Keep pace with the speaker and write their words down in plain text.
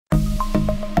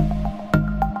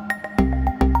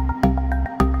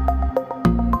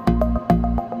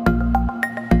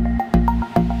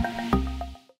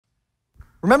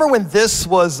Remember when this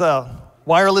was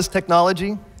wireless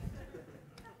technology?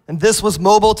 And this was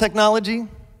mobile technology?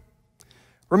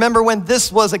 Remember when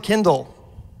this was a Kindle?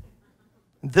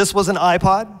 And this was an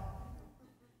iPod?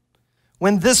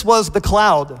 When this was the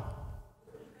cloud?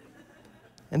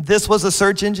 And this was a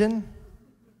search engine?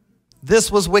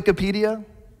 This was Wikipedia?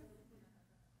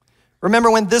 Remember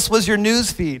when this was your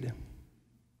news feed?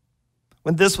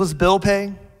 When this was bill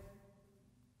pay?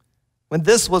 When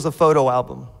this was a photo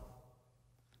album?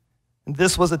 And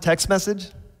this was a text message?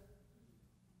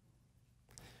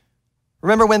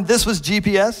 Remember when this was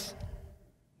GPS?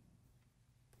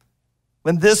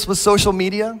 When this was social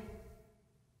media?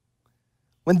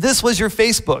 When this was your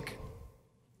Facebook?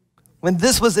 When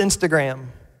this was Instagram?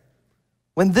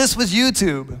 When this was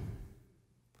YouTube?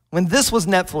 When this was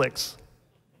Netflix?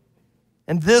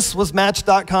 And this was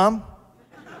Match.com?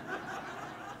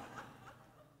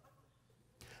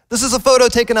 This is a photo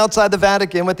taken outside the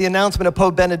Vatican with the announcement of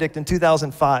Pope Benedict in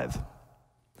 2005.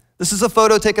 This is a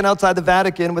photo taken outside the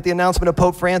Vatican with the announcement of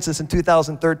Pope Francis in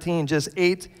 2013, just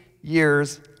 8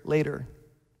 years later.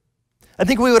 I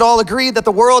think we would all agree that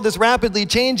the world is rapidly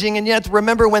changing, and yet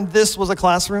remember when this was a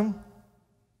classroom?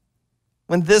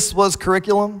 When this was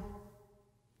curriculum?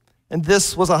 And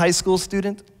this was a high school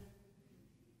student?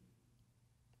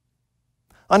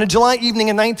 On a July evening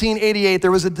in 1988, there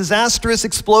was a disastrous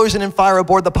explosion and fire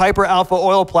aboard the Piper Alpha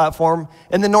oil platform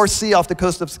in the North Sea off the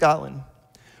coast of Scotland.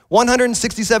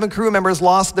 167 crew members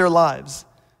lost their lives.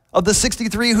 Of the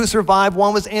 63 who survived,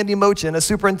 one was Andy Mochin, a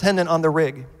superintendent on the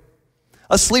rig.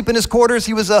 Asleep in his quarters,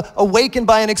 he was awakened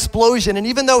by an explosion, and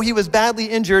even though he was badly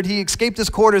injured, he escaped his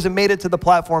quarters and made it to the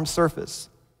platform's surface.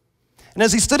 And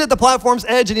as he stood at the platform's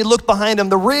edge and he looked behind him,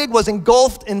 the rig was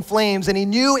engulfed in flames, and he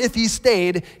knew if he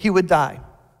stayed, he would die.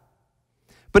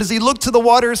 But as he looked to the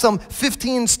water some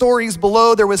 15 stories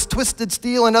below, there was twisted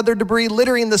steel and other debris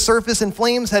littering the surface, and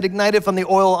flames had ignited from the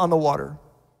oil on the water.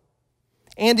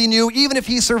 Andy knew even if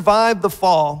he survived the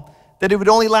fall, that it would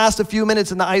only last a few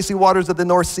minutes in the icy waters of the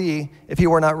North Sea if he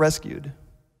were not rescued.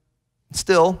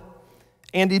 Still,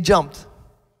 Andy jumped.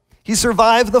 He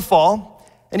survived the fall,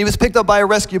 and he was picked up by a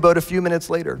rescue boat a few minutes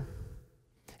later.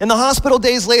 In the hospital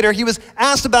days later, he was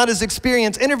asked about his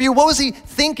experience. Interview, what was he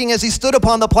thinking as he stood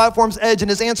upon the platform's edge? And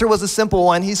his answer was a simple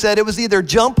one. He said, it was either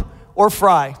jump or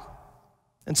fry.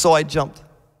 And so I jumped.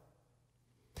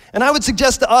 And I would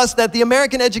suggest to us that the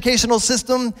American educational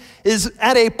system is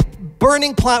at a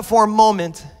burning platform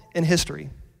moment in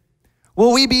history.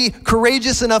 Will we be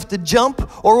courageous enough to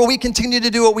jump, or will we continue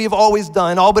to do what we've always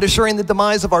done, all but assuring the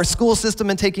demise of our school system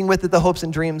and taking with it the hopes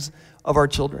and dreams of our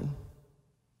children?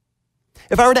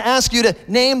 If I were to ask you to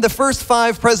name the first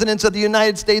 5 presidents of the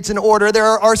United States in order, there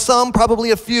are some,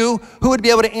 probably a few, who would be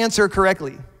able to answer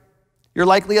correctly. You're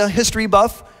likely a history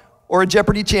buff or a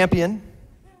Jeopardy champion.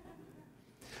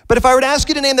 But if I were to ask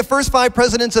you to name the first 5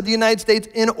 presidents of the United States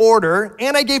in order,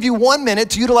 and I gave you 1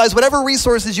 minute to utilize whatever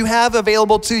resources you have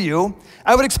available to you,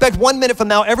 I would expect 1 minute from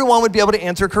now, everyone would be able to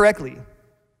answer correctly.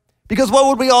 Because what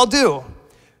would we all do?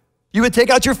 You would take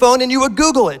out your phone and you would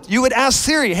Google it. You would ask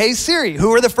Siri, hey Siri, who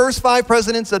are the first 5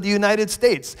 presidents of the United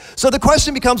States? So the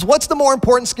question becomes, what's the more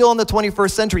important skill in the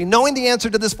 21st century? Knowing the answer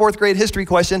to this 4th grade history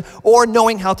question, or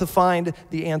knowing how to find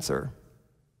the answer?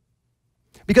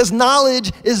 Because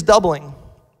knowledge is doubling.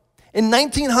 In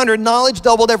 1900, knowledge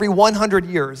doubled every 100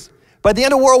 years. By the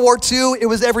end of World War II, it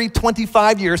was every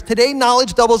 25 years. Today,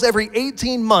 knowledge doubles every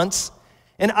 18 months,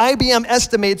 and IBM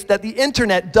estimates that the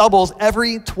internet doubles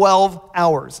every 12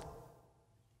 hours.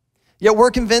 Yet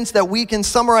we're convinced that we can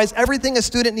summarize everything a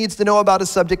student needs to know about a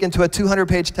subject into a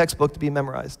 200-page textbook to be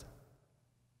memorized.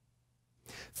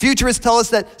 Futurists tell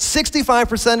us that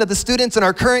 65% of the students in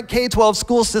our current K-12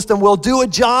 school system will do a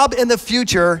job in the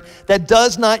future that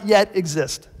does not yet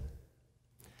exist.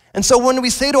 And so when we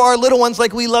say to our little ones,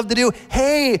 like we love to do,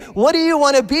 hey, what do you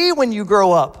want to be when you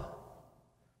grow up?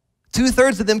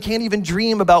 2/3 of them can't even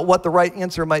dream about what the right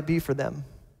answer might be for them.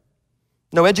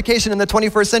 No, education in the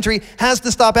 21st century has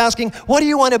to stop asking, what do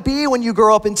you want to be when you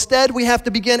grow up? Instead, we have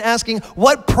to begin asking,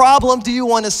 what problem do you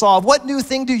want to solve? What new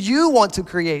thing do you want to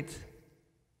create?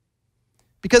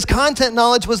 Because content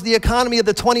knowledge was the economy of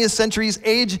the 20th century's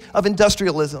age of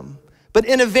industrialism. But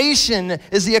innovation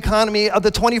is the economy of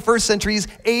the 21st century's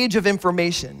age of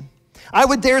information. I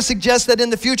would dare suggest that in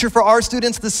the future for our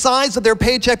students, the size of their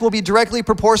paycheck will be directly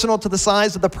proportional to the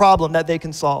size of the problem that they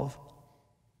can solve.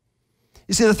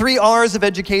 You see, the 3 R's of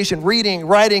education, reading,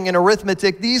 writing, and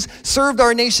arithmetic, these served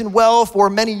our nation well for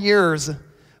many years.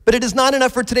 But it is not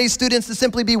enough for today's students to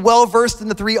simply be well-versed in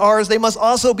the 3 R's. They must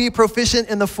also be proficient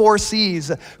in the 4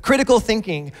 C's: critical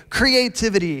thinking,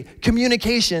 creativity,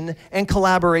 communication, and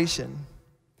collaboration.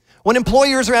 When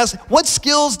employers are asked, what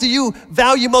skills do you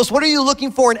value most? What are you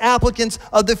looking for in applicants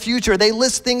of the future? They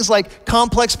list things like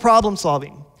complex problem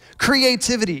solving,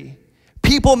 creativity,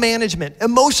 people management,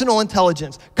 emotional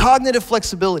intelligence, cognitive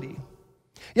flexibility.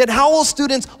 Yet how will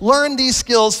students learn these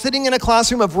skills sitting in a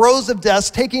classroom of rows of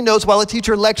desks taking notes while a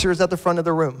teacher lectures at the front of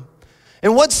the room?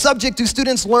 In what subject do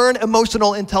students learn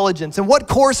emotional intelligence? And what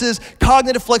course is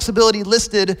cognitive flexibility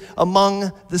listed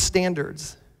among the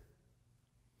standards?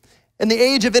 In the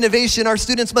age of innovation, our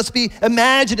students must be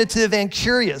imaginative and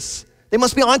curious. They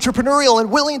must be entrepreneurial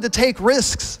and willing to take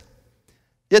risks.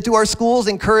 Yet do our schools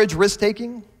encourage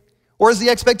risk-taking? Or is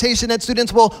the expectation that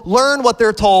students will learn what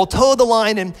they're told, toe the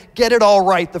line, and get it all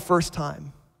right the first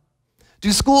time?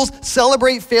 Do schools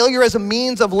celebrate failure as a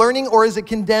means of learning, or is it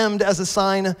condemned as a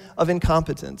sign of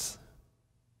incompetence?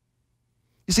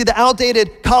 You see, the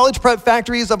outdated college prep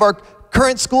factories of our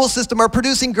current school system are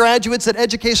producing graduates that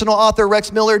educational author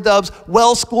Rex Miller dubs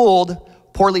well-schooled,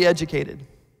 poorly educated.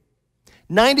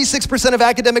 96% of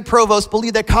academic provosts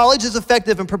believe that college is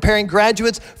effective in preparing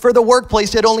graduates for the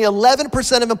workplace, yet only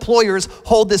 11% of employers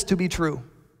hold this to be true.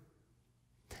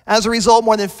 As a result,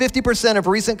 more than 50% of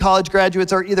recent college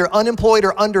graduates are either unemployed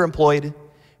or underemployed,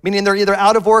 meaning they're either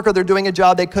out of work or they're doing a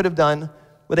job they could have done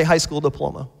with a high school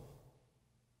diploma.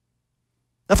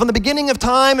 Now, from the beginning of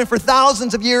time and for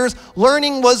thousands of years,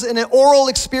 learning was an oral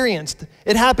experience.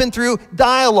 It happened through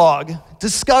dialogue,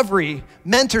 discovery,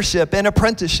 mentorship, and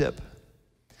apprenticeship.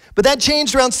 But that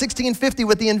changed around 1650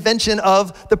 with the invention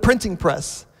of the printing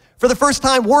press. For the first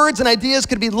time, words and ideas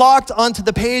could be locked onto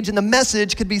the page and the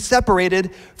message could be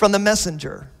separated from the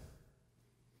messenger.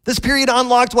 This period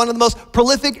unlocked one of the most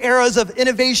prolific eras of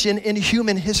innovation in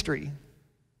human history.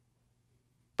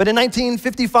 But in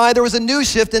 1955, there was a new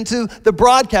shift into the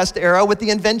broadcast era with the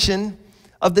invention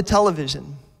of the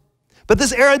television. But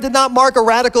this era did not mark a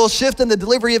radical shift in the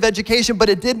delivery of education, but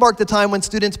it did mark the time when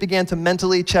students began to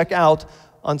mentally check out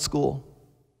on school.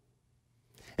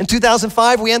 In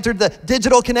 2005, we entered the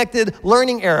digital connected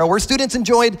learning era where students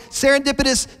enjoyed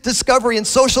serendipitous discovery and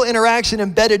social interaction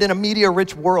embedded in a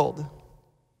media-rich world.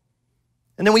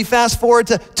 And then we fast forward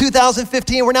to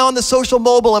 2015, we're now in the social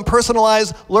mobile and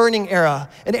personalized learning era,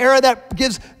 an era that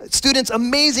gives students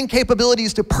amazing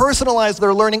capabilities to personalize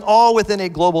their learning all within a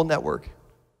global network.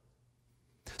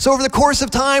 So over the course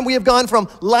of time, we have gone from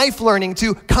life learning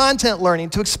to content learning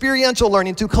to experiential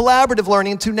learning to collaborative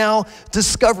learning to now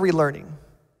discovery learning.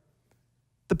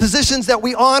 The positions that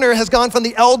we honor has gone from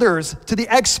the elders to the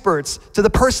experts to the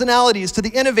personalities to the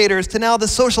innovators to now the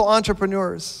social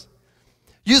entrepreneurs.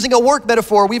 Using a work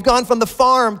metaphor, we've gone from the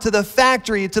farm to the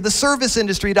factory to the service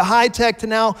industry to high tech to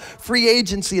now free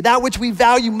agency. That which we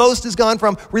value most has gone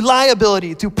from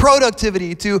reliability to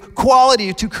productivity to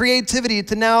quality to creativity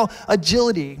to now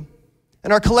agility.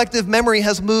 And our collective memory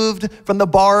has moved from the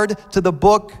bard to the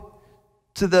book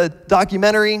to the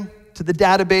documentary to the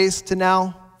database to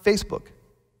now Facebook.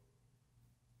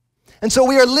 And so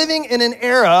we are living in an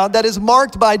era that is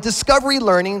marked by discovery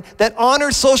learning that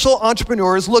honors social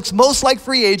entrepreneurs, looks most like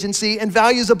free agency, and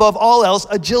values above all else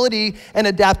agility and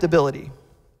adaptability.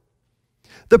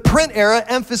 The print era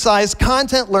emphasized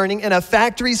content learning in a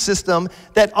factory system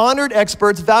that honored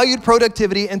experts, valued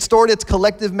productivity, and stored its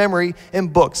collective memory in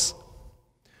books.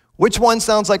 Which one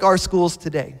sounds like our schools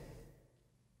today?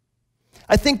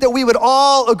 I think that we would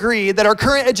all agree that our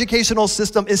current educational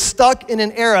system is stuck in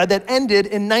an era that ended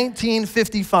in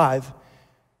 1955.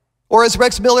 Or as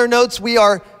Rex Miller notes, we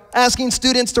are asking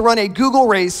students to run a Google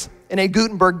race in a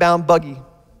Gutenberg-bound buggy.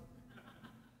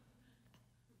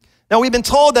 Now, we've been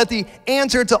told that the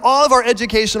answer to all of our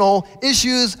educational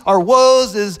issues, our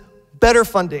woes, is better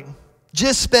funding.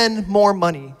 Just spend more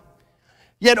money.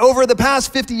 Yet over the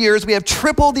past 50 years, we have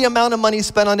tripled the amount of money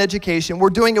spent on education.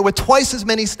 We're doing it with twice as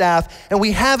many staff, and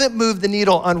we haven't moved the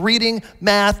needle on reading,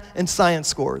 math, and science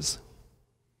scores.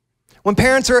 When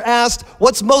parents are asked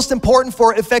what's most important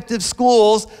for effective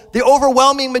schools, the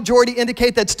overwhelming majority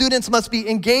indicate that students must be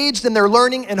engaged in their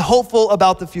learning and hopeful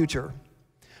about the future.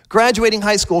 Graduating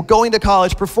high school, going to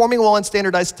college, performing well on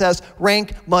standardized tests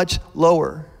rank much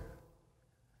lower.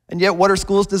 And yet, what are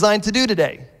schools designed to do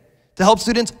today? To help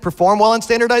students perform well on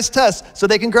standardized tests so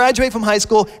they can graduate from high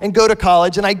school and go to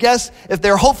college. And I guess if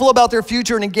they're hopeful about their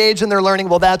future and engaged in their learning,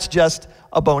 well, that's just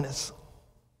a bonus.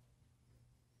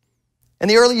 In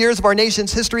the early years of our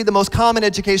nation's history, the most common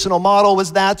educational model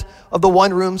was that of the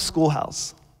one-room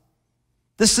schoolhouse.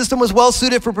 This system was well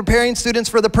suited for preparing students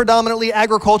for the predominantly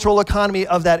agricultural economy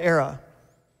of that era.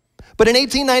 But in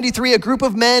 1893, a group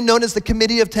of men known as the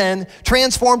Committee of 10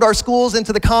 transformed our schools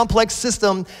into the complex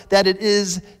system that it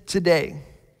is today.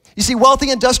 You see,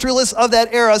 wealthy industrialists of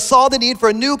that era saw the need for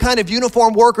a new kind of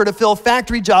uniformed worker to fill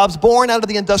factory jobs born out of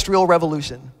the Industrial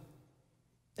Revolution.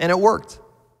 And it worked.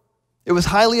 It was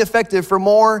highly effective for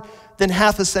more than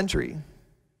half a century.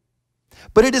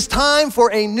 But it is time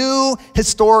for a new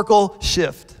historical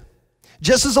shift.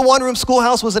 Just as the one-room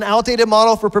schoolhouse was an outdated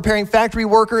model for preparing factory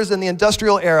workers in the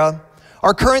industrial era,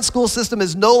 our current school system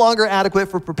is no longer adequate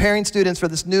for preparing students for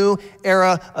this new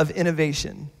era of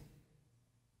innovation.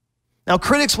 Now,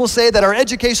 critics will say that our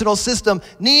educational system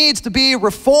needs to be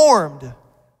reformed.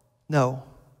 No,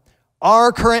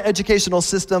 our current educational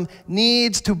system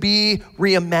needs to be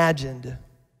reimagined.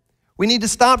 We need to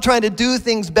stop trying to do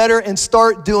things better and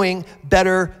start doing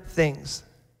better things.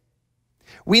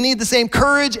 We need the same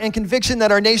courage and conviction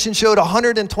that our nation showed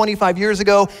 125 years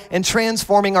ago in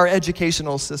transforming our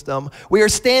educational system. We are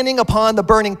standing upon the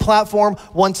burning platform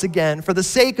once again. For the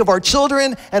sake of our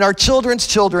children and our children's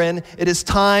children, it is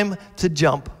time to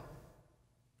jump.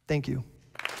 Thank you.